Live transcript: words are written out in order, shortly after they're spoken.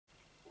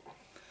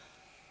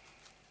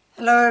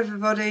Hello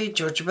everybody,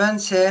 Georgia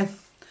Burns here.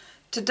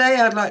 Today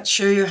I'd like to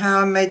show you how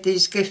I made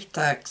these gift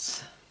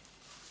tags.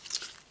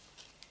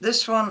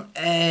 This one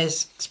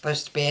is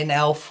supposed to be an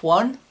elf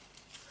one,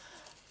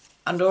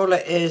 and all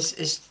it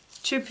is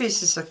 2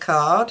 pieces of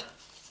card.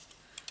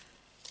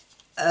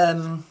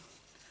 The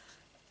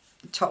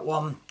top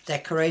one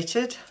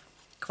decorated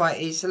quite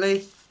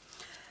easily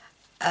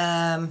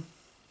and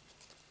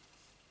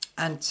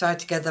tied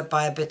together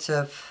by a bit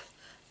of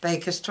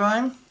baker's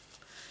twine.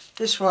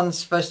 This one's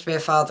supposed to be a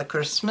Father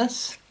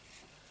Christmas,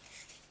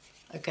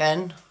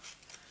 again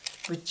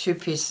with 2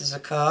 pieces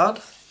of card.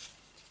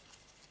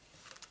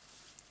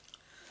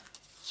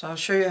 So I'll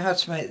show you how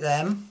to make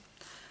them.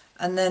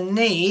 And then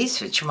these,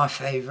 which are my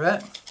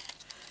favourite,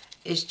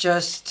 is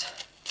just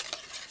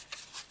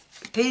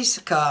a piece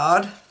of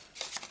card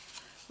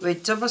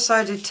with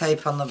double-sided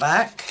tape on the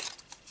back,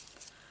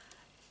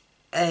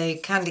 a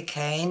candy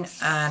cane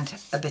and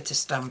a bit of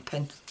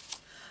stamping.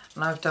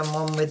 And I've done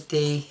one with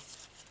the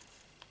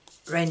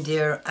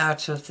reindeer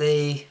out of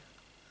the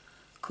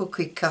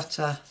cookie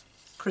cutter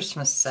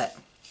Christmas set.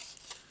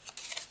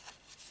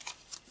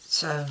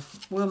 So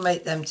we'll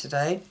make them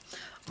today.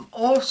 I'm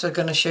also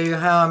going to show you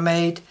how I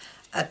made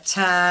a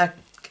tag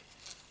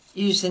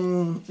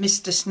using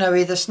Mr.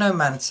 Snowy the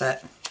Snowman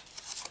set.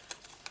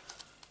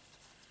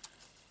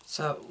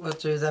 So we'll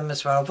do them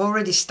as well. I've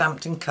already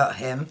stamped and cut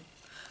him.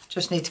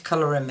 Just need to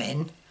colour him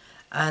in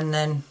and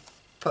then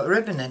put a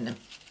ribbon in him.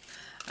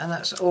 And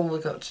that's all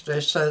we've got to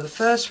do. So the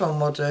first one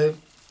we'll do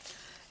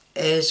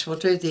is we'll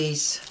do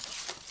these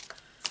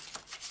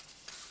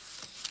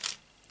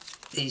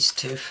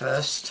 2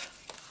 first.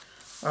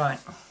 Right,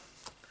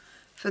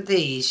 for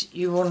these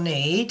you will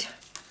need,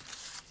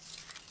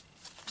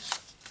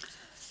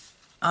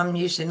 I'm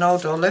using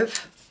old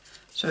olive,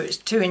 so it's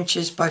 2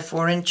 inches by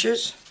 4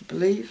 inches, I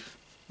believe.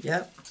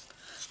 Yep,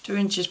 2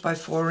 inches by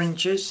 4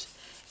 inches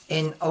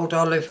in old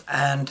olive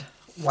and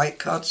white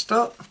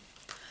cardstock.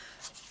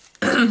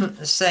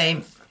 The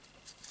same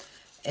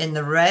in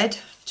the red,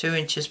 2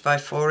 inches by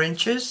 4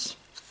 inches.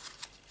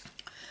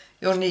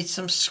 You'll need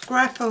some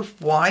scrap of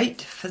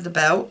white for the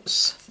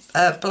belts,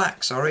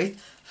 black, sorry,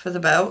 for the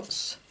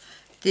belts.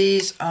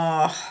 These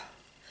are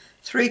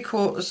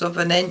 3/4 of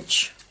an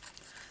inch,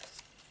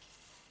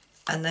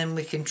 and then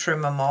we can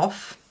trim them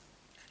off.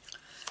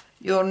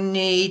 You'll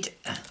need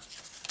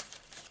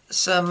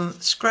some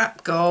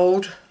scrap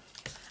gold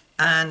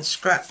and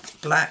scrap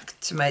black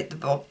to make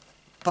the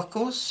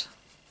buckles.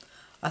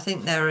 I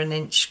think they're 1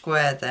 inch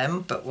square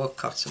then, but we'll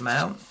cut them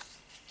out.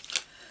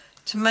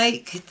 To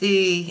make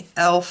the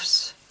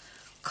elf's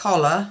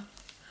collar,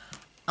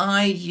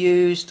 I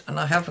used, and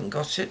I haven't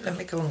got it, let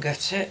me go and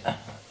get it.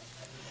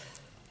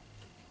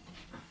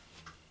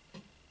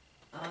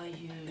 I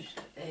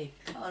used a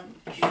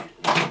punch.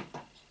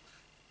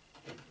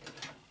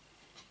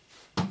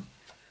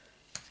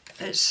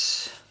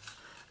 It's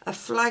a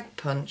flag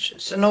punch.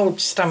 It's an old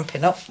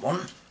Stampin' Up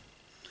one,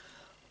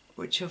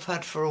 which I've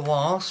had for a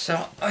while,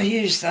 so I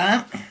use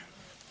that.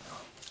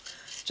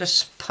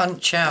 Just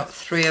punch out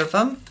 3 of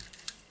them.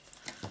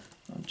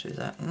 I'll do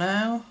that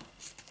now.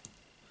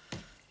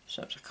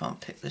 Except I can't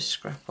pick this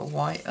scrap of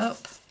white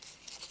up.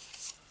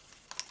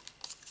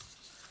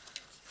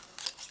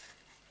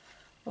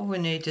 All we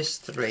need is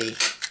 3.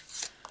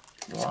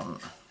 1,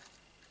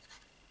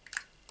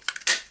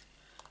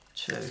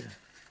 2,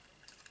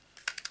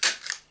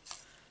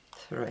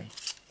 3.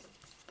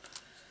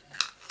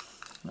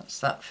 That's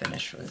that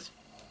finished with.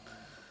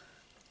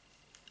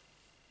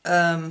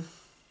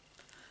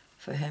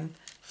 For him.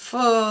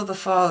 For the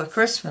Father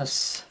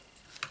Christmas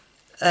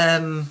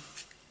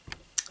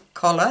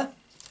collar,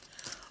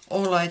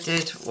 all I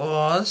did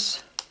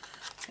was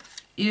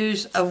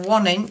use a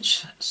 1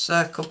 inch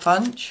circle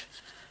punch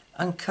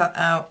and cut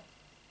out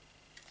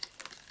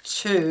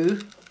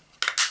 2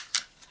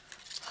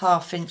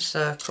 1/2 inch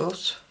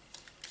circles.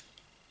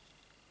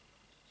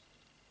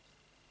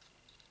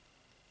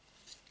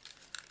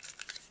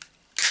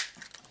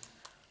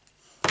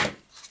 I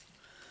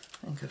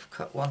think I've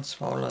cut one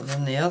smaller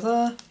than the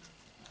other.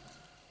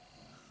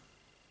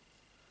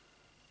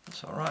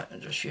 That's alright, I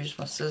just use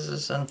my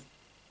scissors and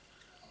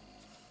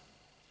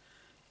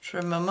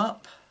trim them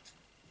up.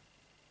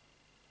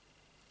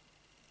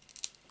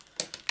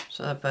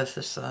 So they're both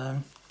the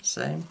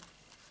same.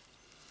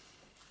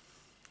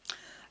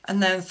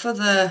 And then for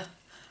the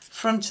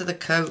front of the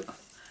coat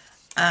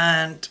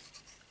and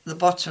the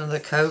bottom of the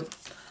coat,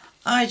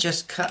 I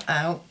just cut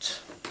out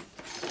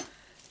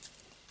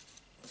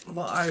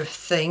what I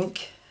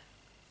think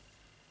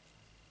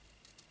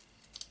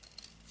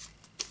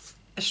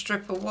a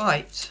strip of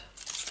white.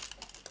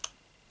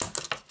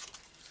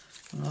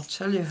 And I'll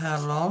tell you how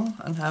long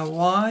and how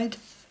wide.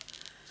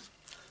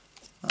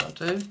 That'll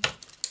do.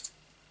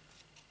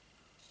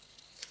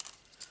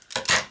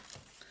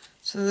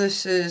 So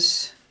this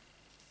is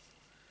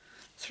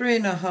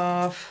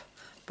 3.5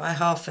 by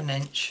 1/2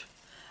 inch,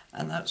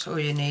 and that's all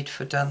you need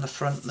for down the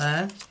front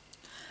there.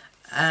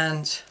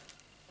 And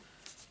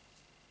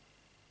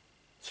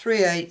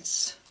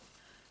 3/8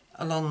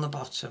 along the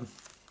bottom.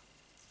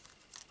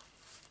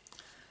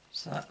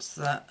 So that's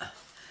that.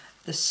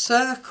 The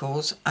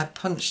circles I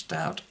punched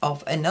out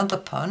of another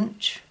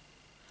punch.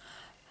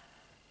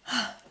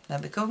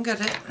 Let me go and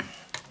get it.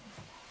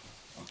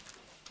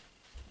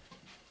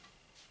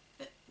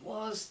 It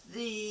was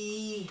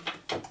the...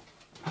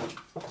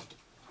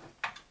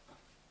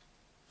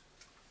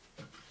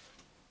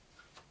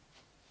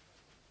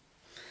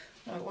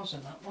 No, it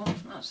wasn't that one.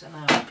 That's an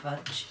hour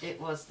punch.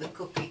 It was the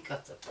cookie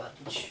cutter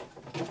punch.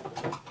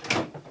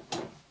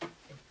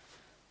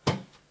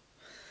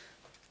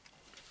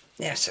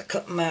 Yes, I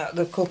cut them out of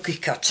the cookie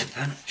cutter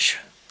punch.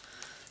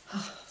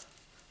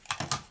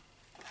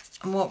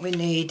 And what we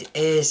need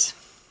is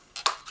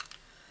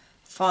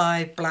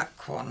 5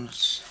 black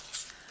ones.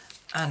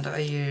 And I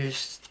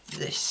used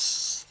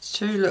this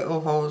 2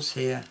 little holes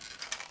here.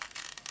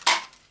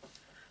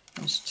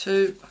 There's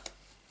 2,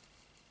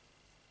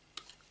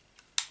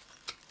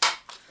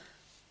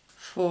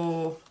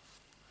 4,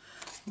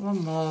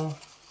 1 more.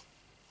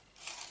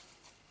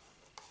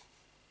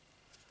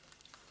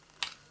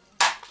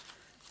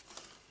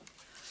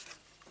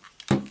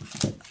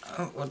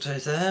 Oh, we'll do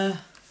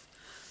there.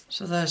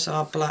 So there's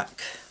our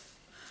black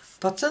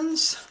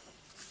buttons.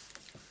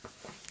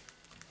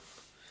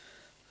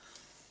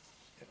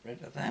 Get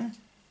rid of them.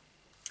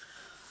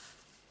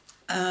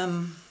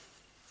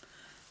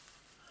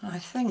 I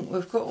think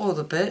we've got all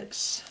the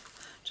bits.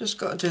 Just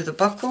got to do the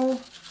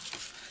buckle.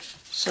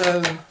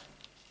 So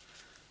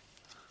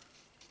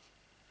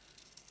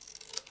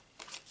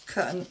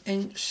cut an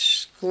inch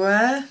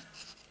square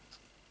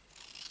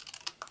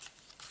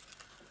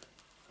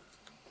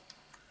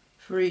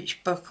for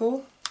each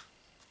buckle.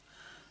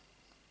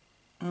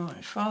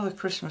 Right, Father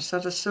Christmas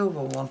had a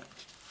silver one.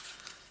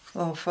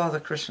 Well, Father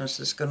Christmas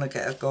is going to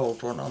get a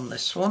gold one on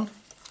this one.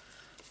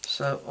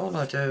 So all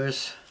I do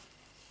is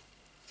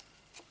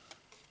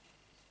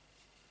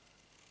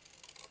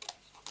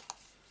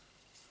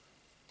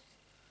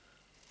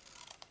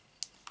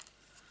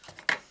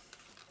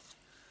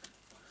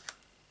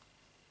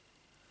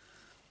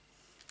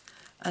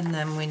and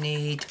then we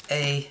need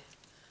a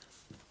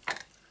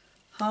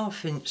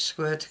 1/2 inch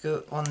square to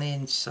go on the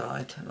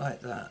inside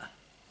like that.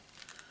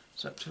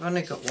 So I've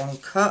only got one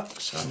cut,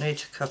 so I need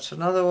to cut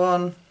another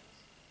one.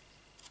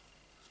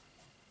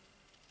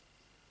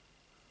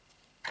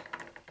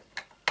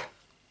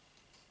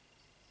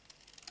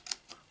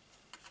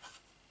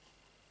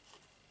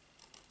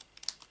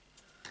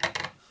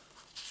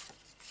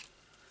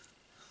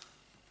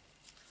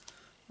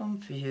 One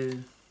for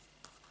you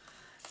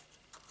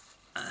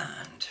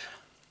and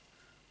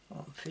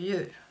one for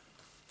you.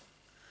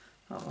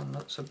 That one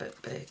looks a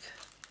bit big.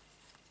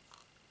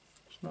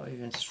 It's not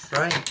even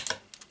straight.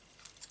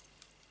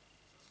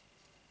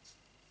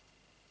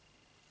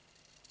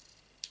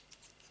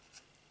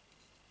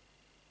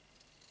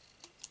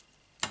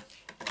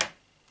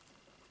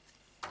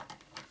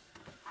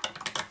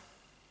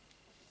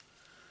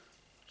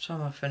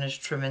 Time I finish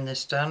trimming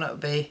this down, it'll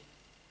be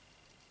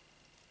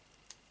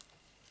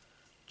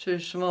too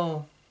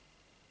small.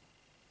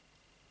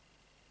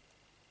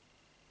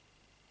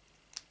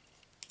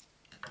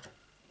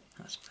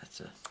 That's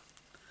better.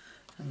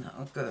 And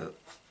that'll go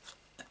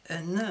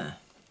in there.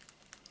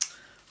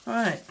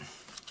 Right,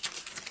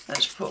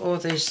 let's put all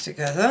these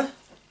together.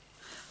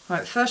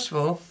 Right, first of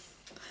all,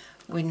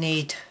 we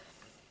need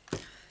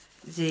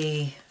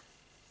the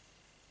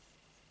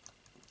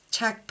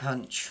tag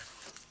punch,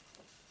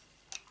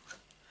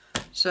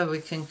 so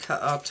we can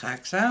cut our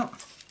tags out.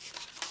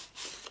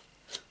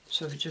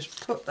 So we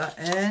just put that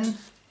in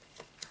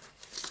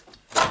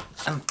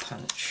and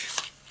punch.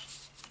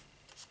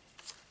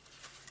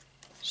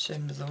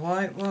 Same with the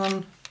white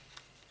one.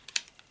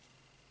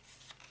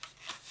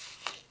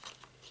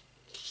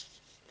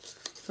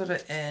 Put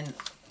it in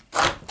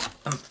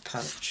and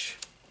punch.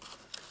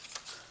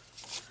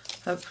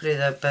 Hopefully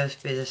they'll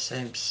both be the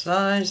same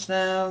size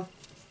now.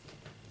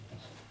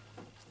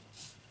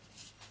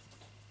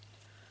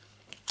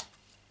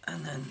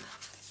 And then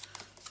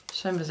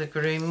same with the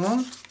green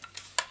one.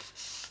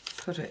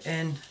 Put it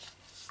in,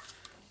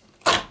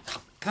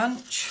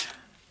 punch,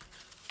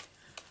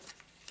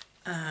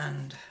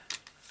 and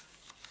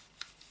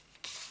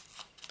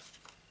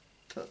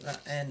put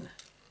that in,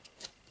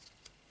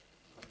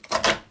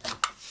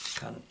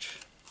 punch.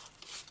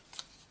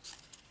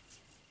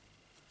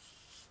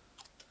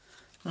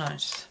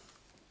 Nice.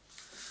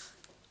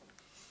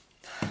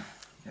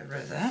 Get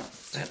rid of that,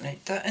 don't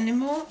need that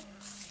anymore.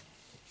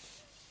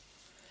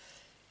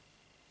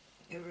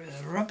 Get rid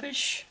of the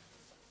rubbish.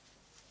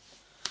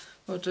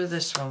 We'll do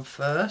this one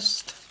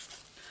first.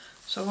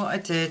 So what I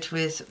did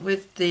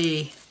with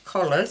the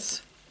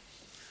collars,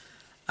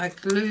 I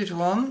glued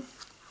one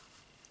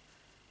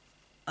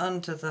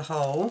under the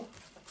hole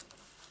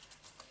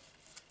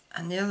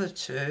and the other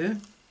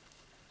 2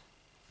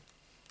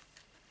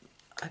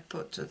 I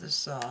put to the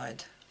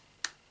side.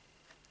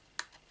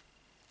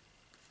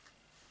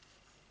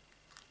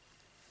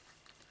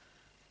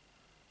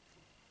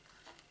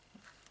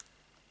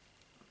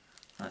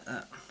 Like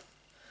that.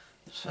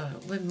 So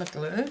with my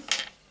glue,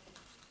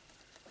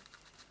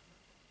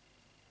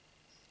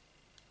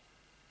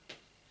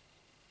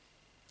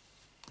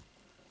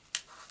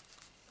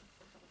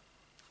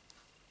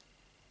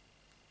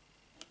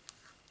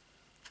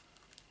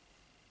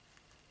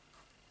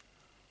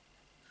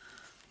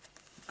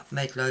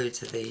 made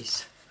loads of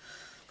these.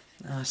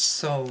 I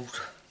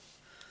sold,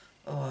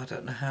 oh, I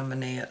don't know how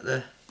many at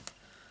the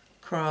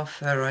craft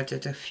fair I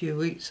did a few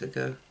weeks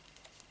ago.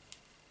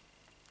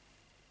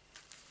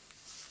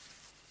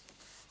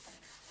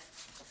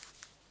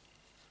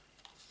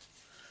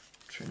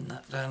 Trim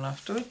that down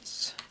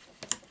afterwards.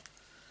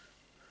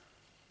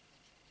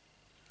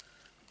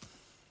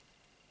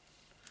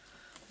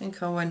 I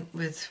think I went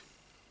with,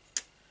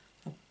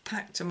 I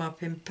packed them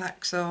up in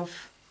packs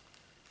of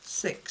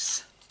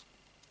 6,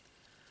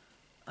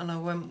 and I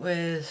went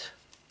with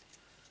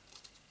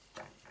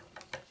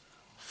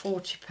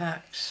 40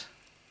 packs.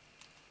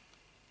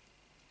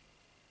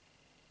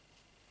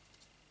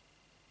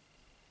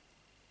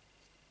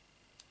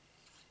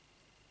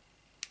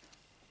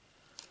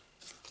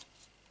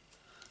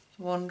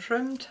 One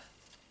trimmed.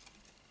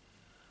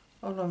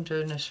 All I'm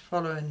doing is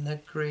following the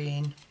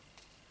green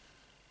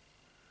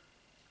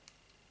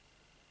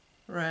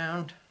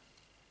round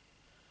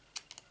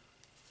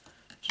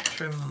to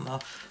trim them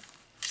off.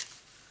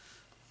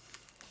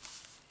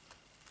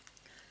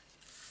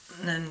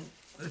 And then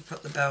we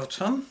put the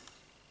belt on.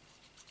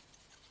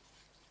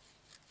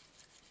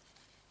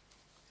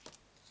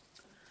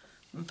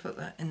 And put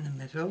that in the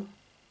middle.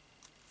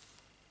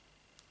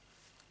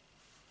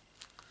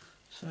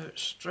 So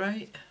it's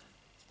straight.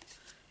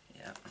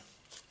 Yeah.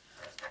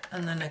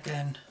 And then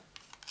again,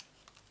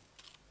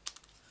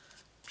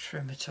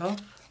 trim it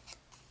off.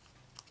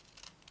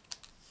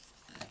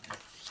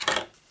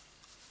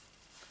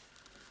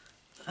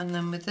 And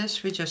then with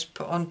this we just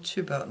put on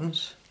 2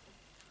 buttons.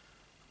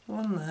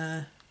 One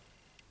there.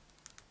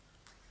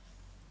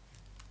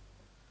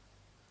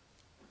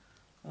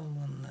 And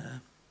one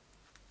there.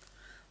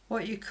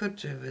 What you could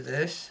do with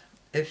this,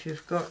 if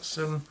you've got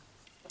some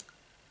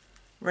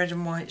red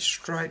and white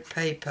striped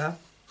paper,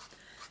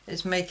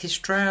 is make his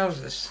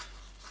trousers.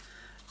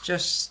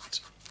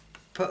 Just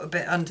put a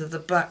bit under the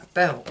black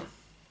belt.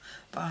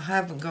 But I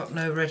haven't got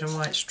no red and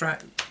white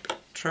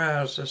striped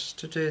trousers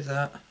to do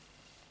that.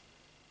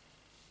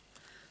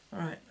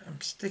 Right,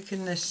 I'm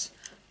sticking this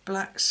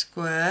black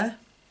square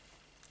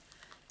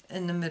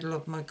in the middle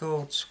of my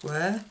gold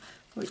square,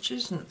 which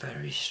isn't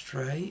very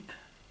straight.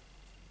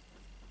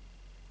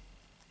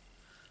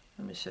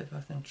 Let me see if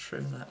I can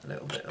trim that a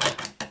little bit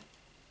off.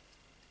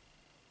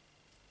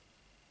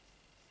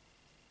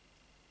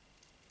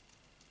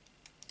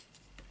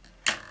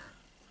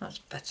 That's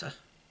better.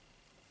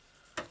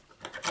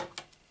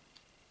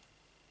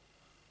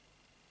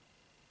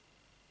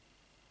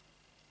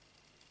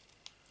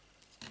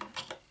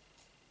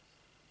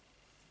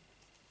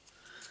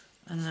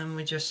 And then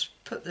we just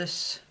put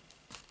this,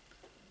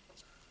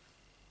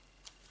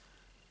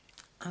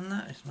 and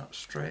that is not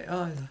straight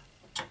either.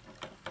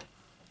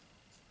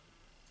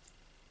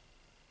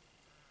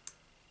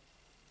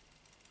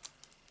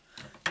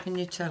 Can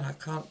you tell I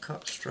can't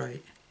cut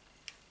straight?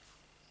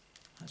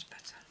 That's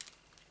better.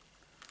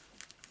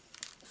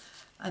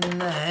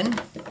 And then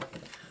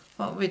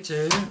what we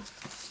do,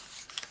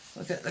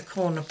 we'll get the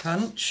corner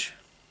punch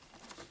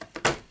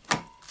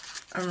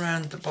and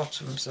round the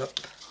bottoms up.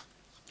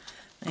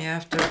 And you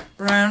have to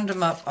round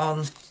them up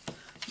on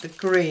the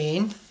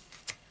green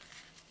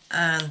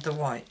and the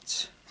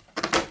white.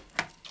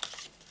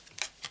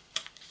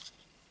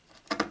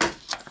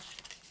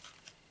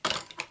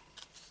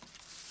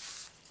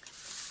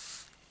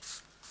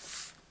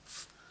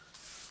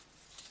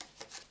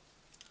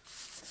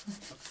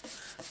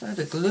 I had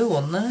a glue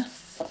on there.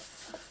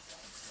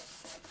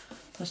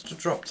 Must have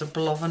dropped a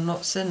blob of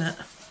nuts in it.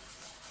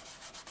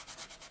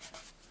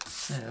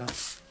 There you are.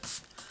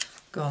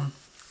 Gone.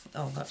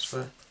 Oh, that's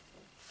for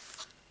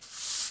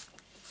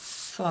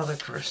Father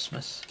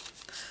Christmas.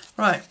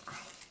 Right,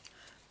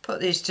 put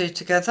these two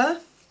together.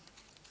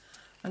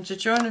 And to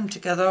join them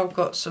together, I've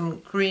got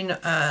some green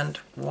and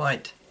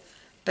white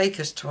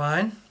baker's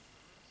twine.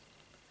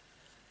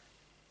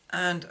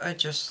 And I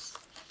just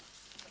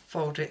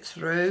fold it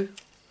through.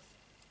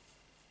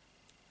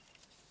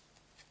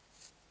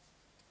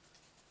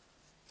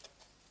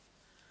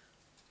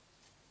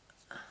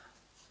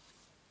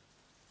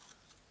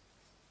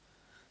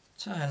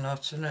 Tie a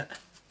knot in it,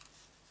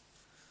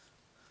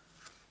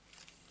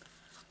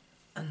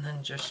 and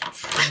then just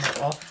trim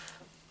it off.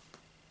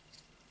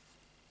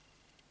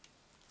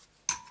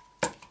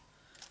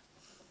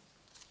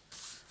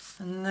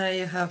 And there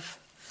you have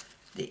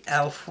the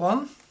elf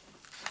one.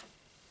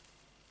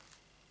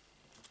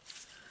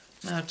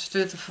 Now to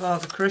do the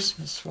Father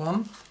Christmas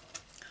one,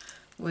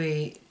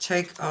 we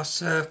take our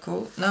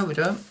circle, no we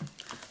don't,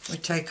 we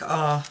take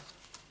our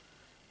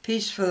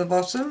piece for the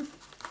bottom,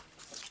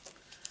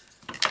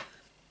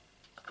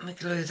 we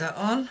glue that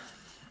on,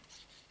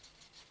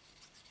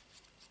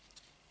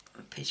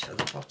 a piece for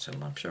the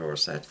bottom, I'm sure I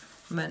said,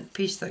 I meant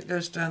piece that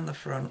goes down the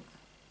front.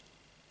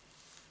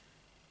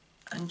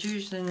 And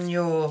using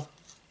your,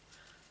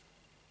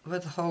 where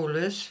the hole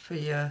is for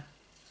your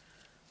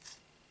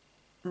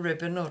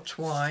ribbon or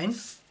twine,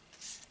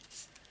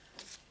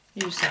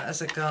 use that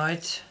as a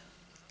guide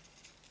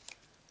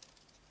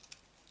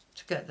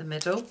to get the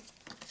middle.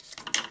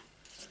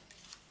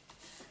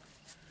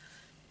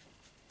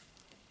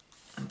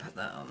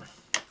 that on.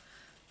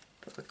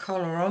 Put the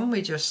collar on,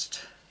 we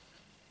just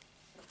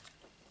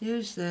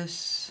use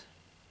this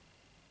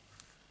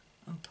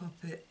and pop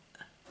it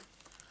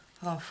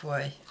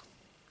halfway.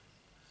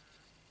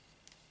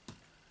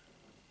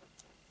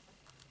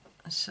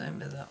 Same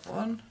with that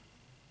one.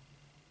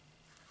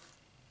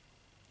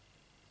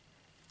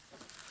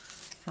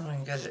 Try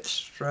and get it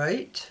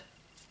straight.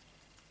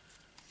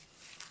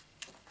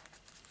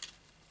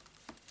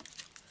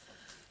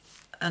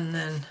 And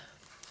then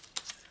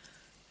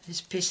this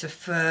piece of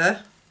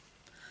fur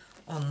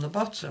on the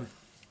bottom.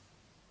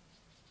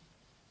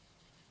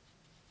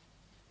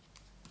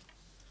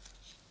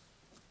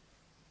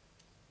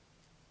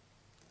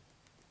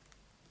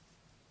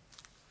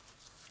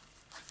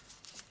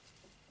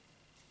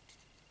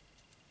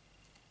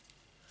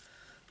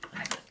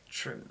 And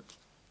trim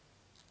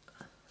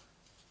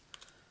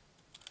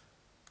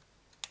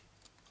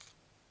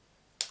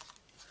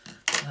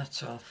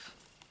that off.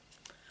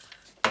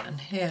 And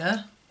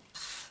here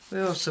we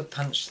also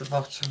punch the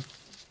bottom,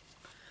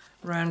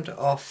 round it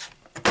off.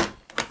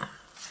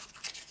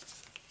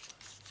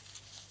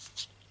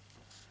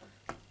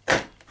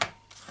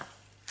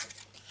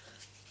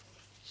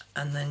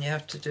 And then you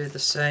have to do the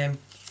same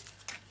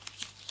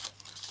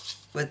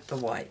with the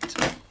white.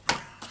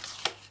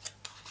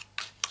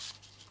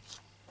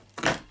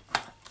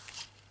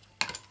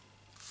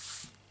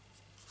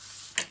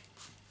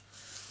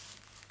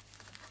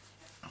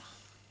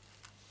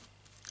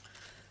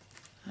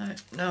 Right,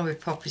 now we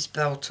pop his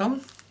belt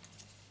on.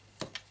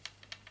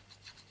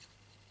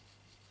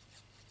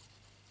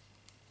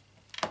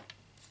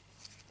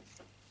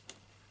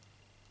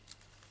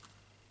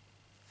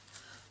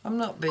 I'm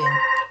not being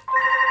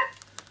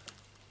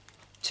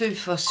too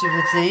fussy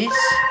with these.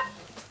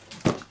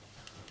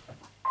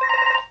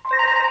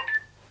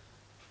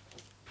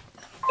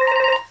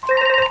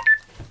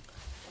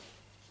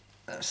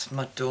 That's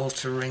my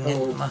daughter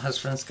ringing. Oh. My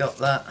husband's got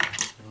that.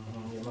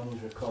 Your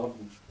mum's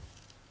recording.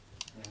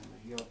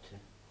 You're to.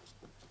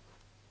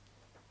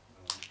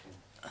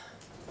 Oh, okay.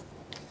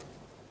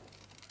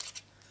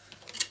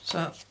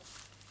 So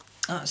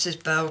that's his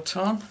belt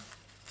on.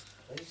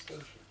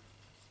 PlayStation.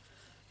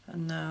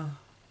 And now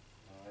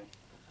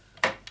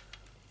Alright.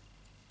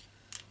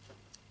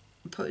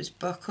 put his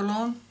buckle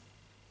on.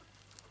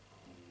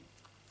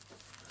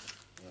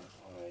 Yeah,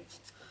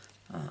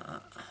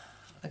 alright.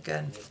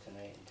 Again,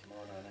 Tonight and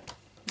tomorrow, innit?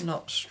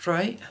 not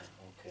straight.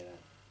 Okay then.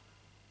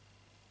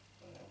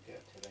 Right, I'll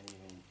get to when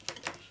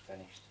you've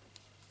finished.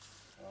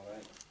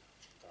 Alright?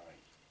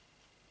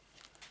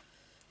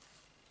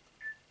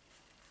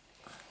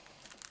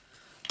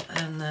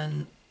 Right. And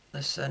then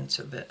the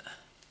centre bit.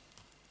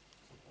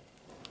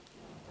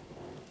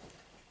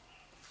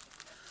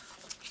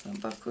 Is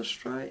that buckle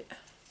straight?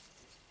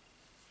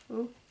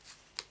 Oh.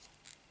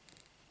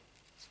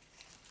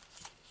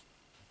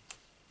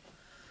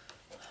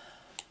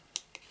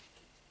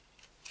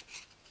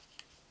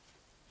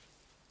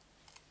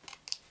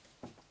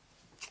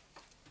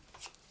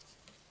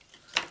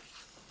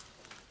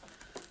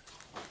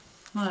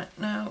 Right,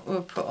 now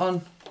we'll put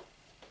on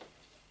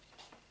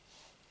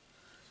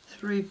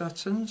 3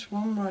 buttons,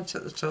 one right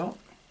at the top,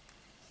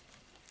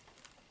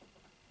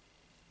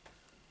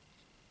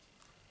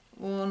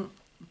 one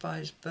by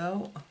his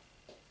belt,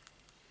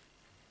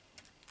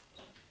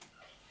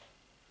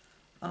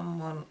 and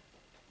one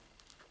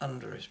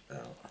under his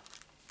belt.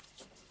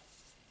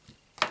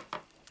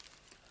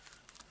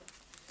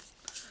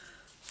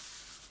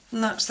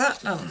 And that's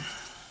that done.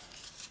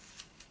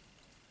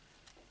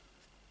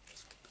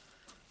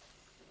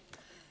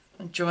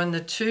 And join the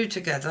two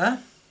together.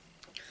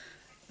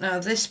 Now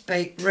this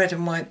red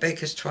and white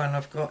baker's twine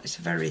I've got is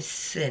very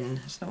thin,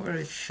 it's not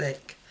very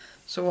thick.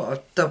 So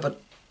what I've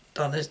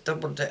done is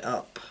doubled it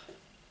up.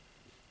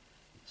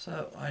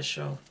 So I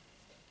shall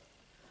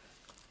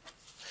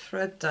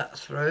thread that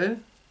through.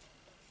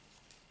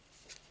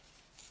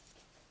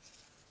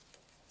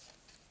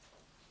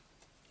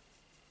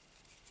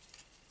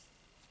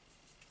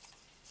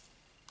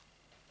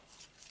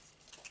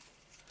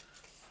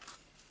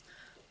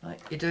 Like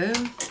you do.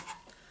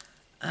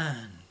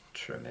 And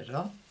trim it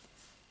off.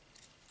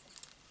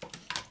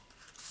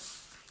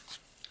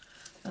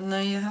 And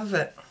there you have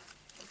it.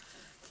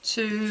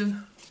 2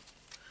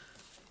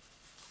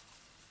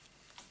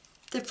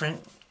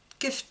 different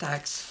gift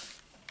tags.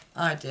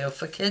 Ideal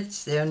for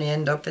kids, they only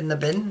end up in the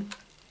bin.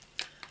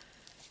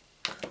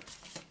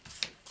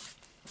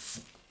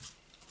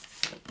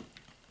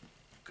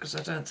 Because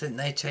I don't think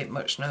they take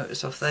much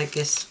notice of their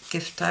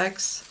gift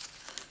tags.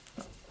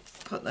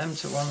 Put them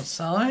to one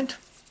side.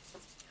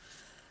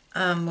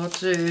 And we'll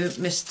do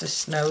Mr.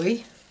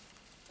 Snowy.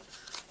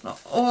 Now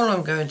all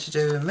I'm going to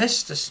do with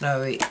Mr.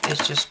 Snowy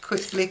is just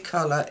quickly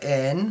colour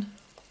in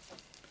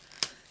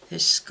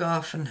his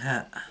scarf and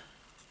hat.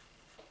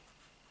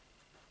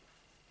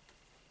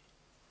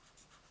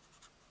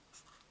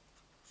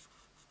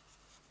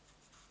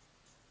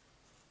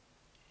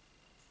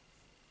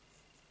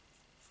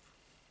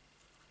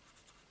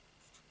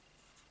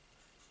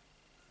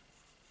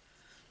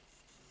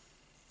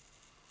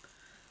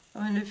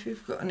 And if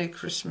you've got any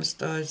Christmas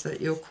dies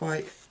that you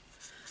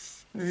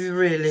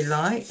really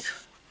like,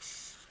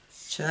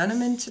 turn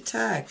them into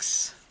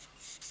tags.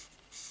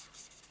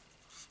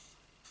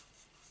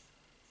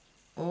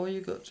 All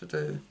you got to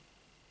do.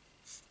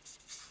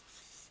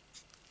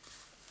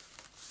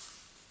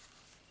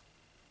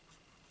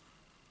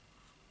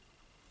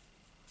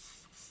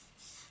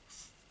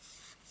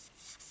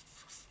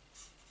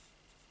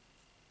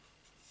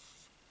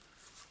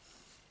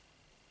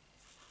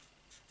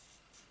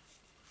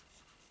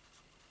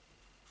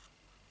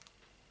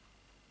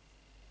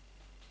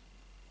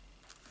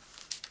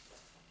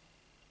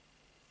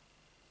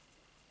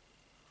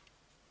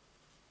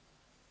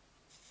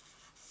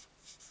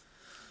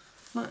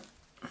 Right.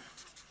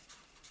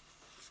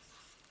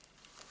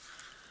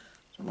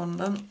 One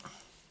done.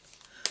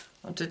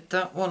 I did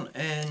that one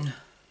in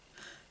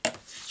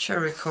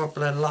Cherry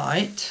Cobbler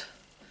Light,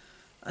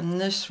 and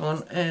this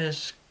one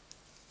is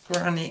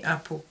Granny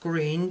Apple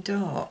Green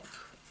Dark.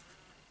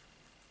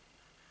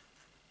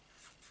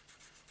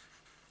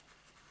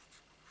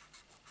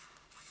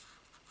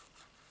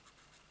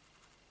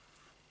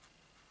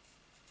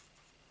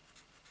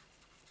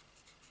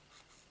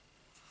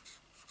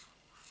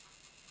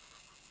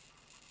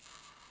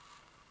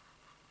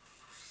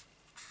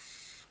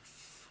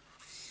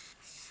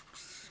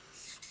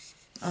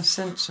 I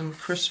sent some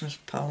Christmas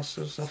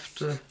parcels off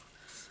to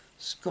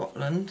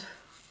Scotland,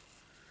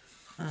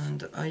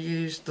 and I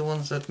used the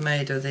ones I'd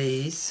made of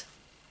these.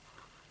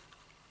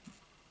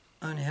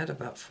 I only had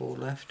about 4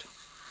 left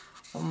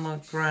on my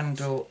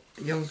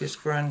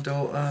youngest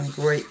granddaughter and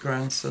great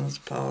grandson's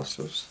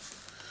parcels.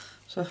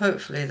 So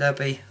hopefully they'll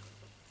be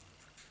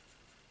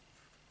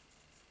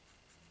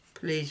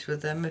pleased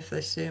with them if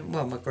they see them.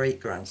 Well, my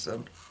great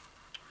grandson,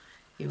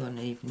 he won't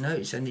even know,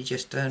 he's only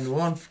just turned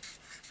 1.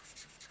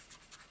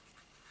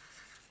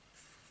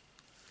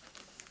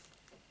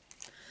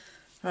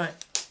 Right,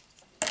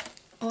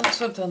 once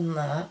I've done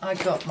that, I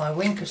got my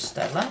Winker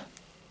Stella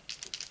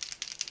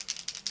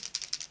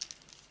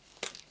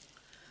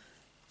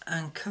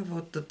and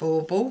covered the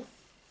bauble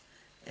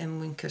in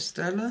Winker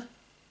Stella,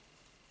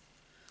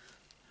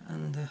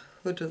 and the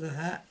hood of the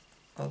hat,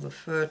 or the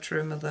fur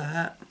trim of the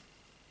hat.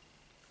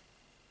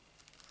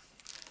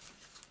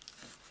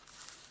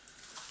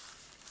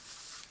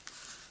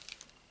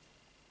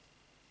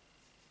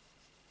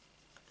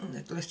 And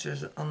the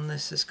glitter on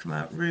this has come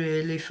out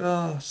really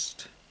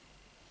fast.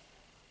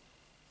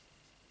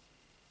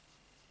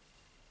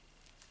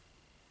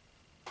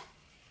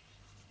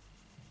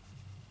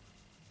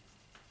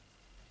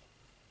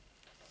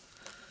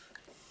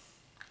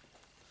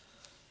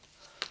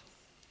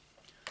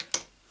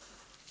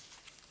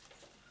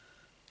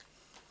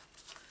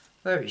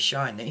 Very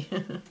shiny.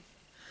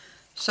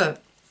 So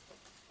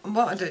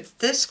what I did,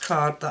 this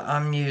card that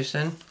I'm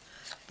using,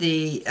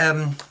 the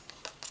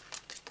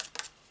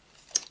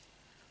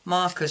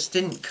markers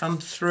didn't come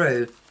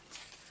through.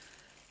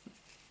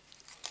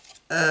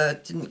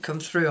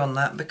 On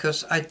that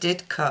because I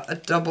did cut a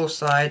double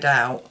side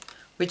out,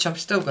 which I'm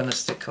still going to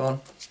stick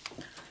on,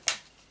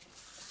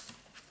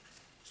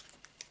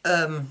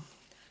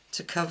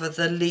 to cover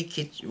the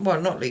leakage.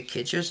 Well, not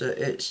leakage, is it?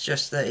 It's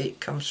just that it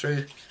comes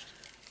through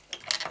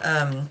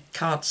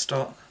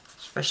cardstock,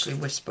 especially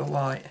Whisper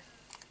White.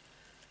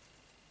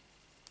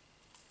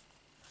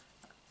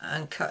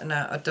 And cutting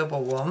out a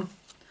double one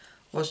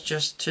was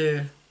just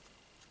to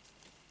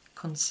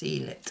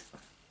conceal it.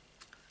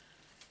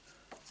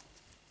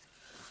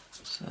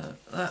 So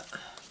that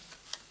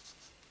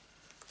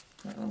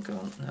one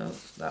gone? No,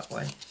 that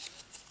way.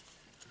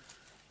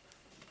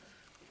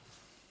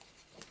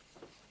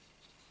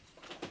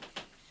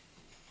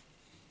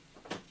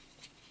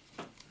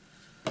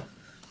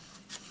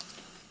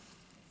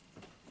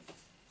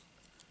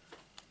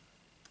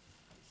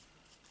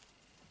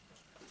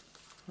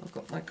 I've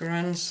got my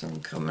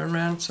grandson coming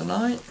round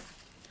tonight,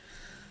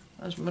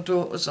 as my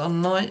daughter's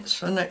on nights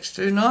for the next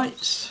 2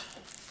 nights.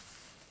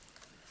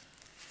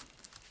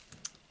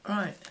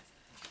 Right,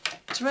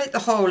 to make the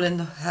hole in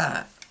the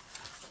hat,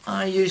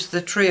 I used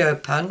the trio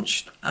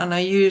punch, and I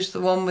used the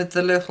one with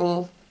the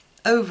little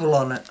oval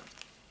on it.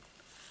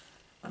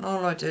 And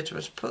all I did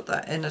was put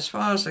that in as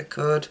far as I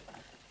could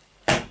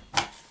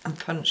and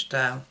punch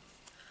down,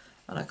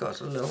 and I got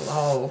a little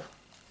hole.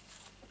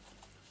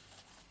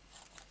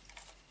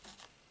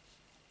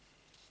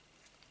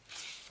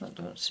 That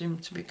don't seem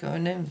to be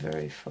going in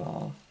very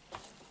far.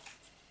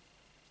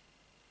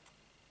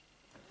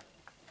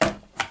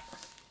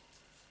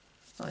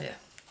 Oh yeah.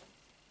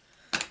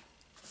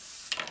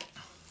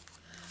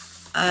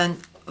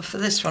 And for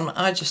this one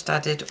I just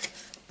added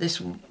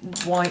this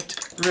white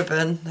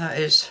ribbon that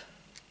is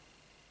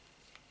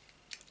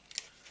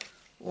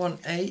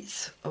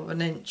 1/8 of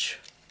an inch.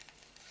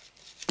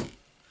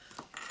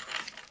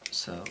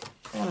 So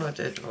all I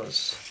did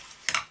was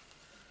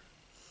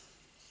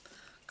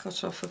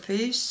cut off a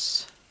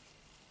piece,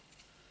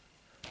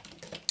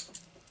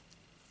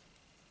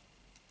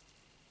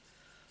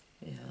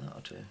 yeah,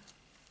 that'll do.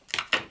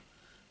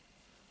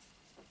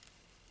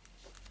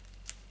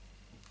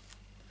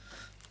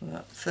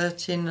 about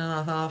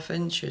 13.5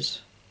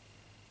 inches.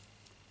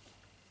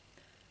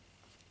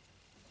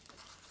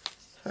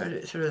 Thread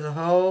it through the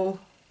hole.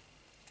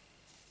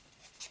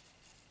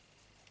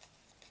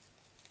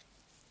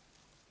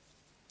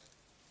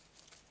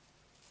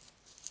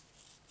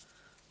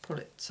 Pull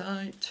it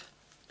tight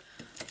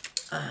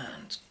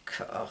and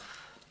cut off.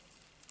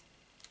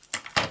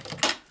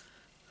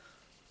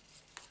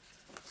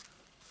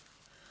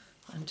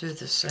 And do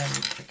the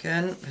same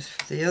again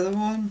with the other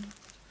one.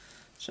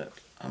 So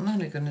I'm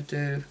only going to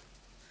do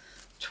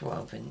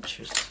 12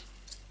 inches.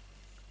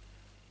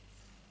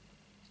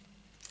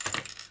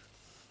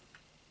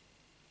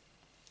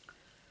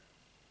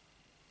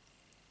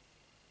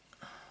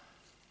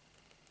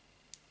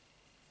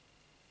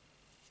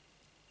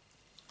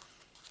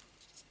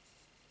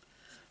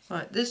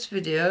 Right, this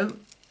video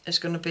is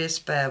going to be a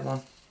spare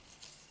one.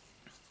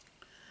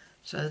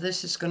 So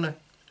this is going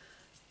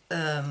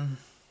to,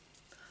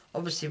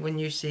 obviously when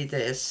you see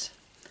this,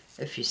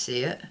 if you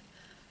see it,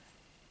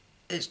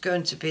 it's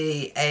going to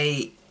be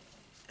a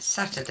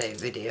Saturday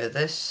video,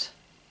 this.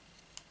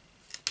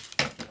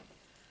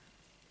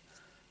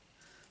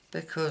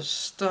 Because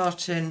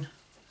starting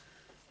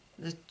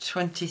the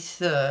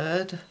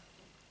 23rd,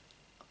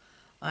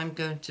 I'm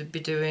going to be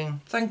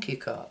doing thank you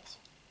cards.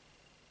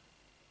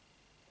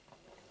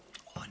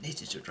 Oh, I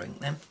needed to drink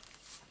them.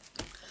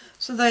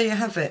 So there you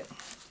have it.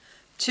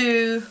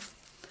 2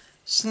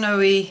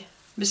 snowy,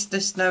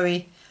 Mr.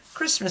 Snowy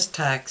Christmas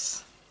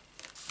tags,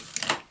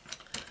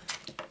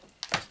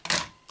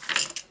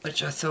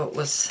 which I thought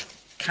was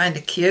kind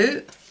of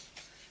cute.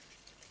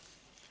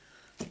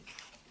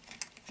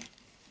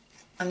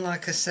 And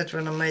like I said,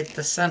 when I made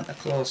the Santa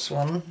Claus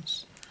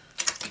ones,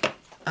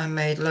 I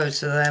made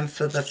loads of them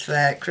for the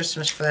fair,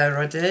 Christmas fair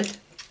I did,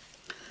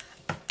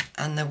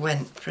 and they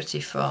went pretty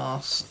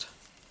fast.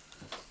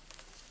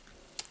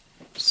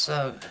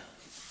 So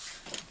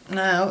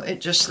now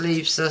it just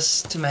leaves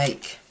us to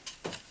make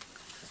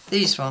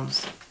these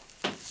ones.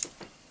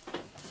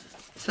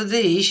 For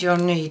these you'll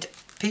need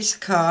a piece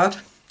of card,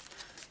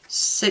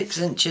 6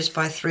 inches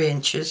by 3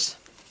 inches,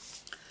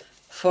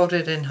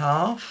 folded in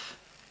half.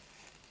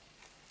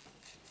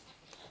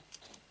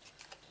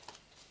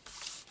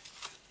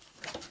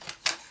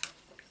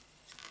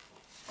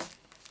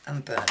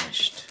 And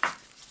burnished.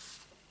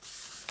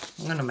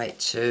 I'm going to make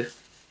 2.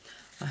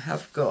 I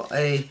have got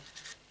a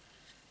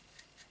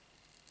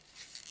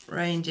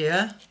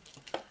reindeer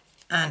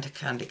and a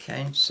candy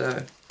cane,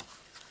 so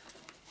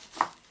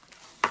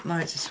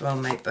might as well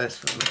make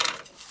both of them.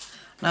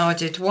 Now I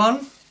did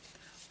one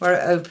where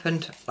it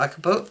opened like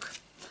a book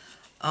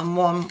and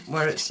one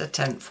where it's a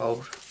tent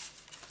fold,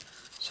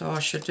 so I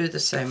should do the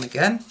same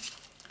again.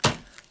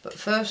 But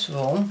first of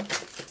all,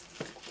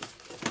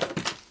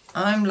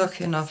 I'm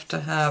lucky enough to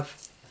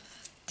have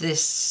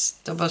this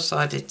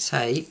double-sided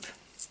tape,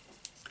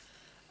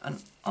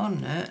 and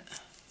on it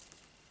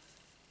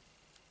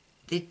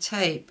the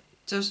tape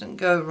doesn't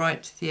go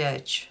right to the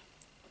edge.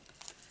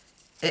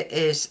 It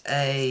is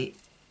a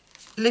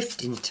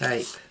lifting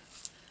tape,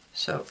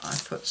 so I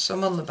put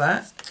some on the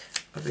back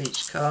of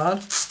each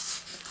card,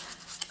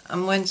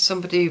 and when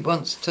somebody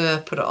wants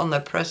to put it on their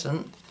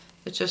present,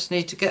 they just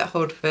need to get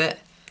hold of it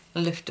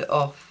and lift it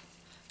off.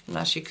 And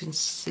as you can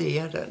see,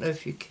 I don't know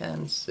if you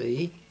can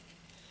see,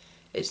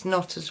 it's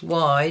not as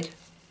wide.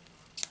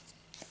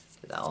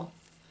 No,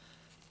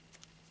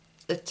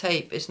 the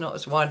tape is not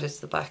as wide as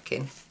the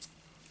backing.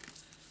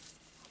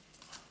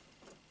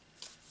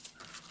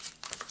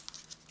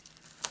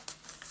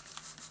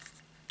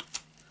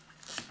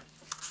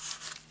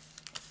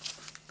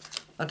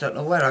 I don't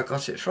know where I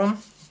got it from,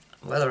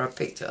 whether I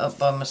picked it up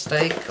by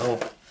mistake or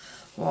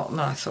what,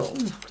 and I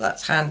thought, ooh,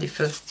 that's handy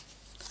for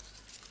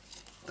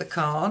the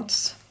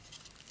cards.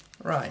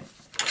 Right,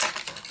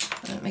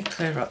 let me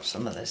clear up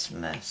some of this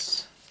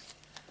mess.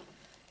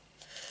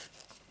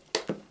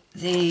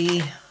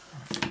 The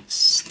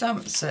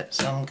stamp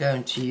sets I'm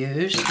going to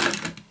use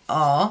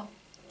are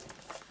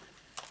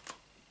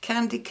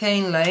Candy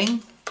Cane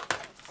Lane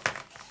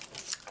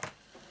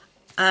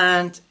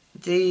and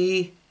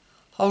the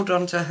Hold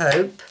On to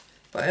Hope,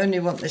 but I only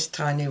want this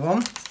tiny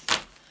one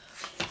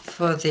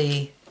for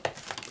the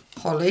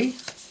holly.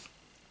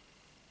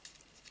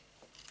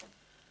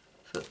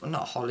 Well,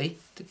 not holly,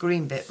 the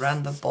green bit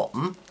round the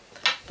bottom,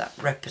 that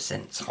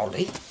represents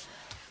holly.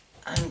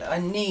 And I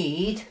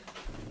need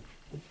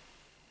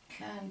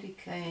Candy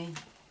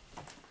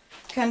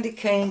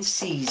Cane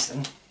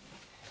Season.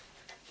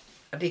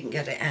 I didn't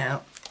get it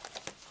out.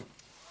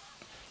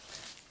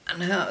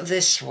 And out of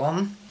this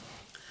one,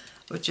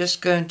 we're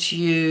just going to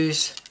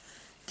use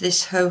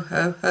this ho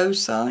ho ho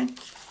sign.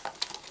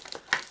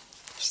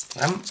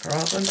 Stamp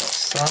rather, not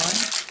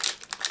sign.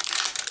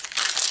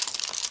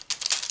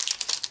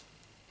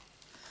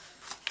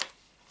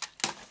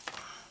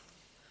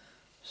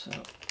 So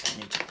I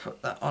need to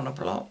put that on a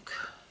block.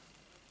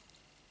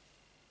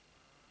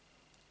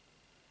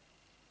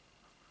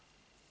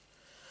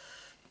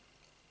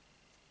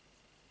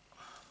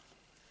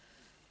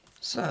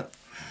 So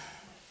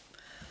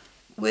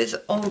with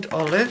Old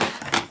Olive,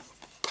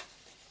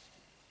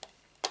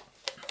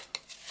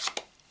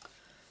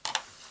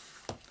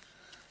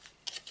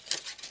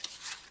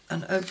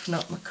 and open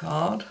up my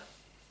card.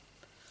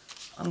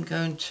 I'm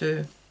going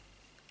to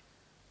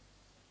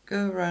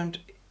go around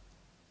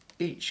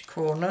each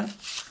corner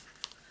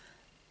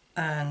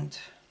and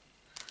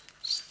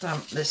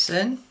stamp this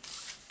in.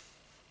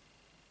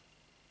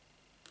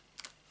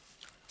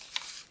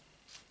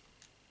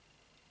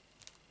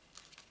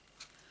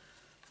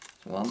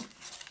 One.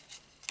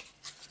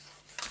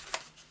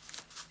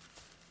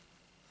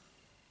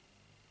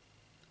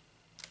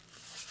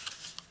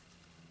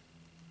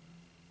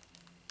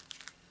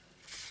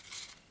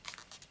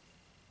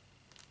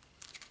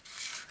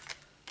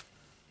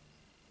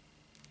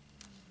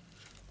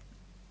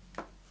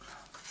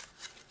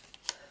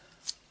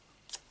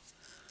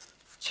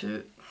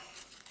 Two.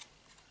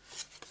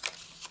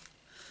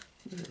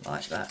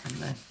 Like that, and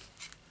then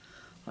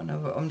I know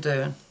what I'm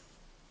doing.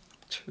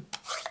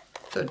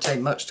 Don't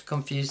take much to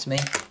confuse me.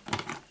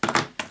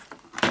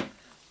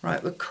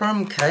 Right, with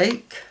crumb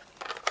cake,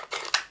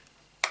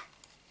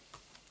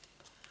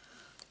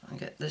 I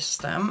get this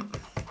stamp,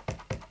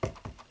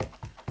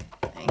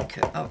 ink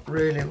it up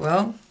really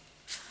well,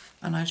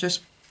 and I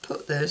just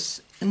put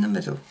this in the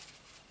middle.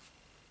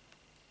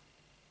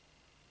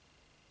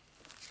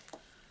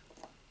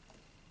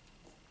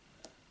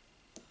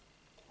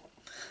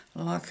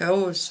 And like I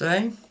always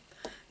say,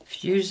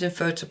 if you're using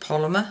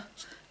photopolymer,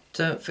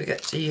 don't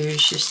forget to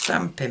use your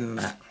stamping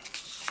mat.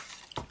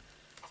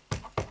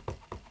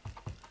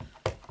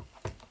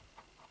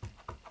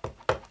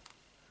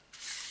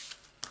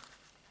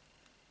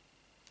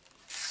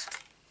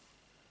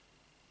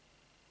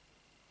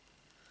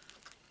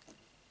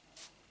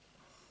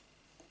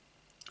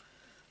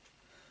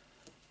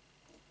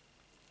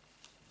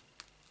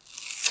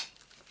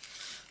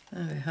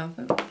 There we have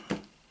it.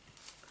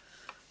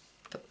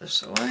 Put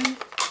this away.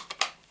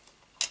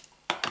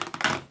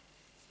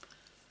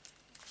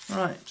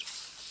 Right,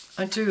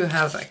 I do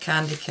have a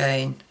candy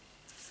cane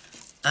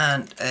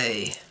and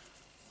a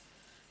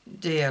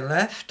deer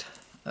left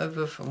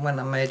over from when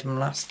I made them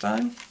last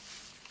time.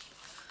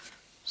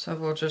 So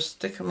we'll just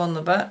stick them on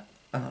the back.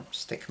 Oh,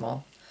 stick them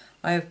on.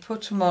 I have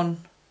put them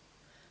on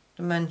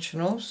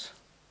dimensionals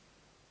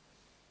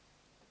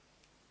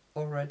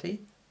already.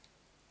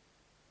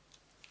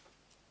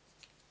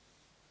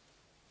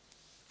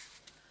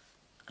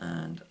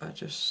 And I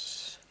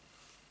just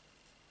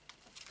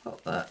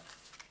pop that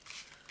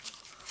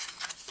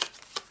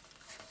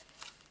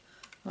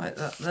like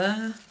that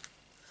there.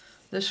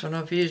 This one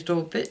I've used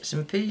all bits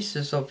and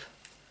pieces of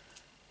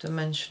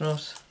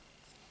dimensionals.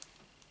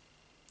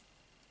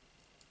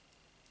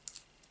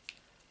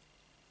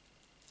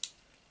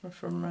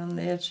 From around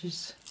the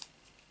edges.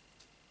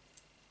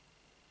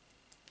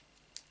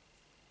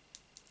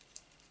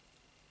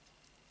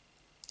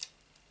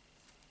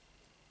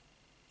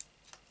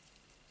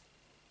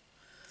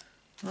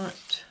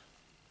 Right,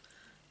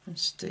 and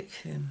stick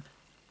him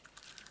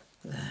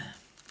there.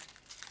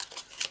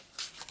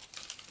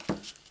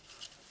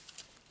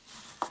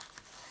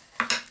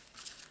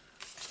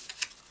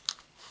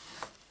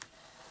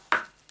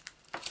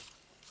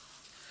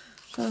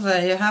 So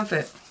there you have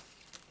it.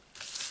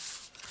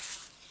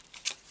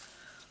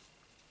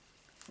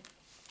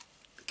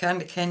 The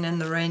candy cane and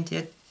the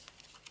reindeer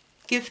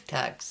gift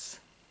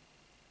tags.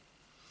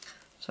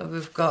 So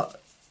we've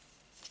got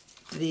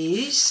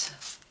these.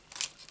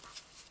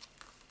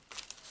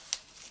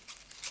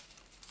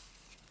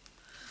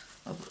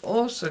 I've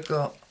also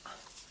got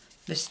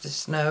Mr.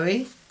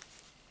 Snowy,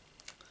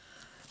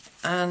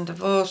 and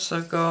I've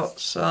also got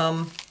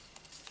some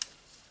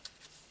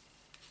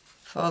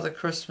Father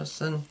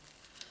Christmas and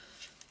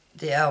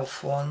the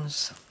elf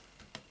ones.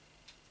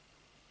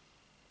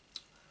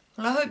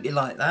 Well, I hope you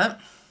like that.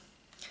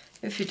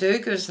 If you do,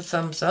 give us a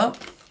thumbs up,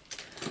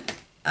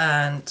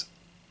 and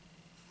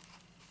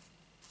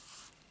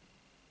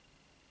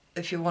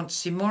if you want to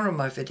see more of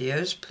my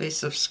videos, please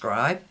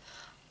subscribe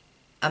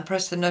and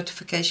press the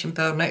notification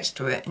bell next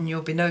to it, and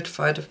you'll be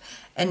notified of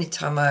any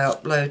time I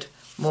upload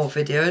more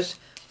videos,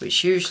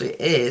 which usually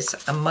is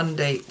a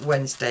Monday,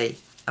 Wednesday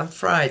and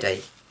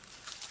Friday.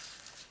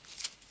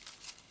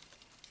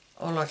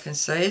 All I can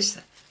say is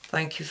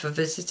thank you for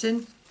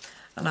visiting,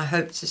 and I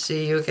hope to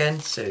see you again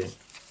soon.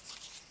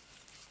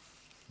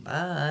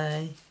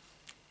 Bye.